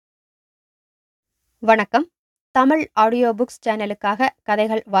வணக்கம். Tamil audio books சேனலுக்காக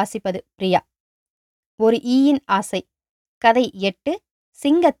கதைகள் வாசிப்பது பிரியா. ஒரு ஈயின் ஆசை. கதை 8.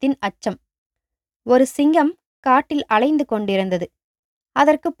 சிங்கத்தின் அச்சம். ஒரு சிங்கம் காட்டில் அலைந்து கொண்டிருந்தது.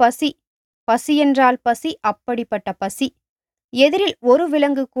 அதற்கு பசி. பசியென்றால் பசி, அப்படிப்பட்ட பசி. எதிரில் ஒரு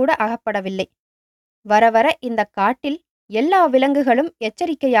விலங்கு கூட அகப்படவில்லை. வர வர இந்த காட்டில் எல்லா விலங்குகளும்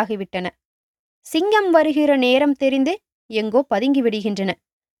எச்சரிக்கையாகிவிட்டன. சிங்கம் வருகிற நேரம் தெரிந்து எங்கோ பதுங்கிவிடுகின்றன.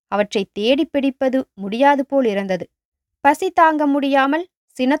 அவற்றை தேடிப் பிடிப்பது முடியாது போல் இருந்தது. பசி தாங்க முடியாமல்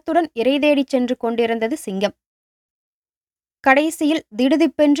சினத்துடன் இரை தேடிச் சென்று கொண்டிருந்தது சிங்கம். கடைசியில்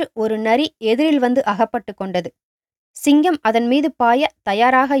திடுதிப்பென்று ஒரு நரி எதிரில் வந்து அகப்பட்டு கொண்டது. சிங்கம் அதன் மீது பாய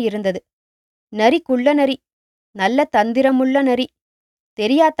தயாராக இருந்தது. நரி குள்ள நரி, நல்ல தந்திரமுள்ள நரி.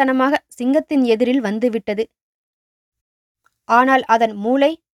 தெரியாத்தனமாக சிங்கத்தின் எதிரில் வந்துவிட்டது. ஆனால் அதன்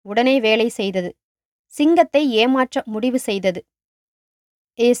மூளை உடனே வேலை செய்தது. சிங்கத்தை ஏமாற்ற முடிவு செய்தது.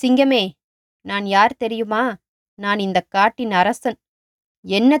 ஏ சிங்கமே, நான் யார் தெரியுமா? நான் இந்த காட்டின் அரசன்.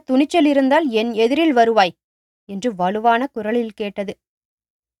 என்ன துணிச்சல் இருந்தால் என் எதிரில் வருவாய் என்று வலுவான குரலில் கேட்டது.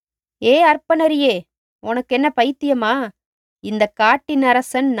 ஏ அற்பனரியே, உனக்கென்ன பைத்தியமா? இந்த காட்டின்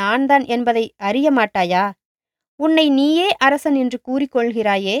அரசன் நான்தான் என்பதை அறிய மாட்டாயா? உன்னை நீயே அரசன் என்று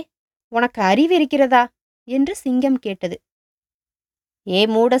கூறிக்கொள்கிறாயே, உனக்கு அறிவிருக்கிறதா என்று சிங்கம் கேட்டது. ஏ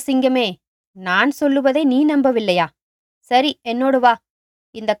மூட சிங்கமே, நான் சொல்லுவதை நீ நம்பவில்லையா? சரி, என்னோடு வா.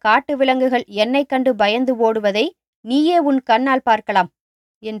 இந்த காட்டு விலங்குகள் என்னைக் கண்டு பயந்து ஓடுவதை நீயே உன் கண்ணால் பார்க்கலாம்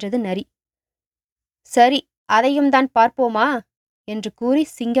என்றது நரி. சரி, அதையும் தான் பார்ப்போமா என்று கூறி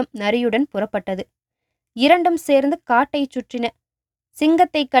சிங்கம் நரியுடன் புறப்பட்டது. இரண்டும் சேர்ந்து காட்டைச் சுற்றின.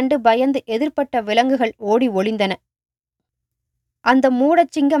 சிங்கத்தைக் கண்டு பயந்து எதிர்ப்பட்ட விலங்குகள் ஓடி ஒளிந்தன. அந்த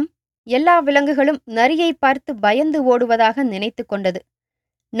மூடச் சிங்கம் எல்லா விலங்குகளும் நரியை பார்த்து பயந்து ஓடுவதாக நினைத்து கொண்டது.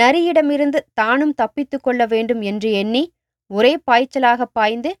 நரியிடமிருந்து தானும் தப்பித்துக் கொள்ள வேண்டும் என்று எண்ணி ஒரே பாய்ச்சலாக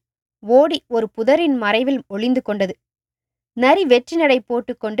பாய்ந்து ஓடி ஒரு புதரின் மறைவில் ஒளிந்து கொண்டது. நரி வெற்றி நடை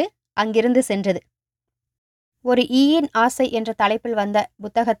போட்டுக்கொண்டு அங்கிருந்து சென்றது. ஒரு ஈயின் ஆசை என்ற தலைப்பில் வந்த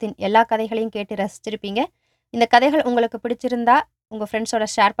புத்தகத்தின் எல்லா கதைகளையும் கேட்டு ரசிச்சிருப்பீங்க. இந்த கதைகள் உங்களுக்கு பிடிச்சிருந்தா உங்க ஃப்ரெண்ட்ஸோட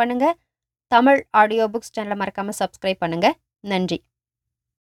ஷேர் பண்ணுங்க. தமிழ் ஆடியோ புக்ஸ் சேனலை மறக்காம சப்ஸ்கிரைப் பண்ணுங்க. நன்றி.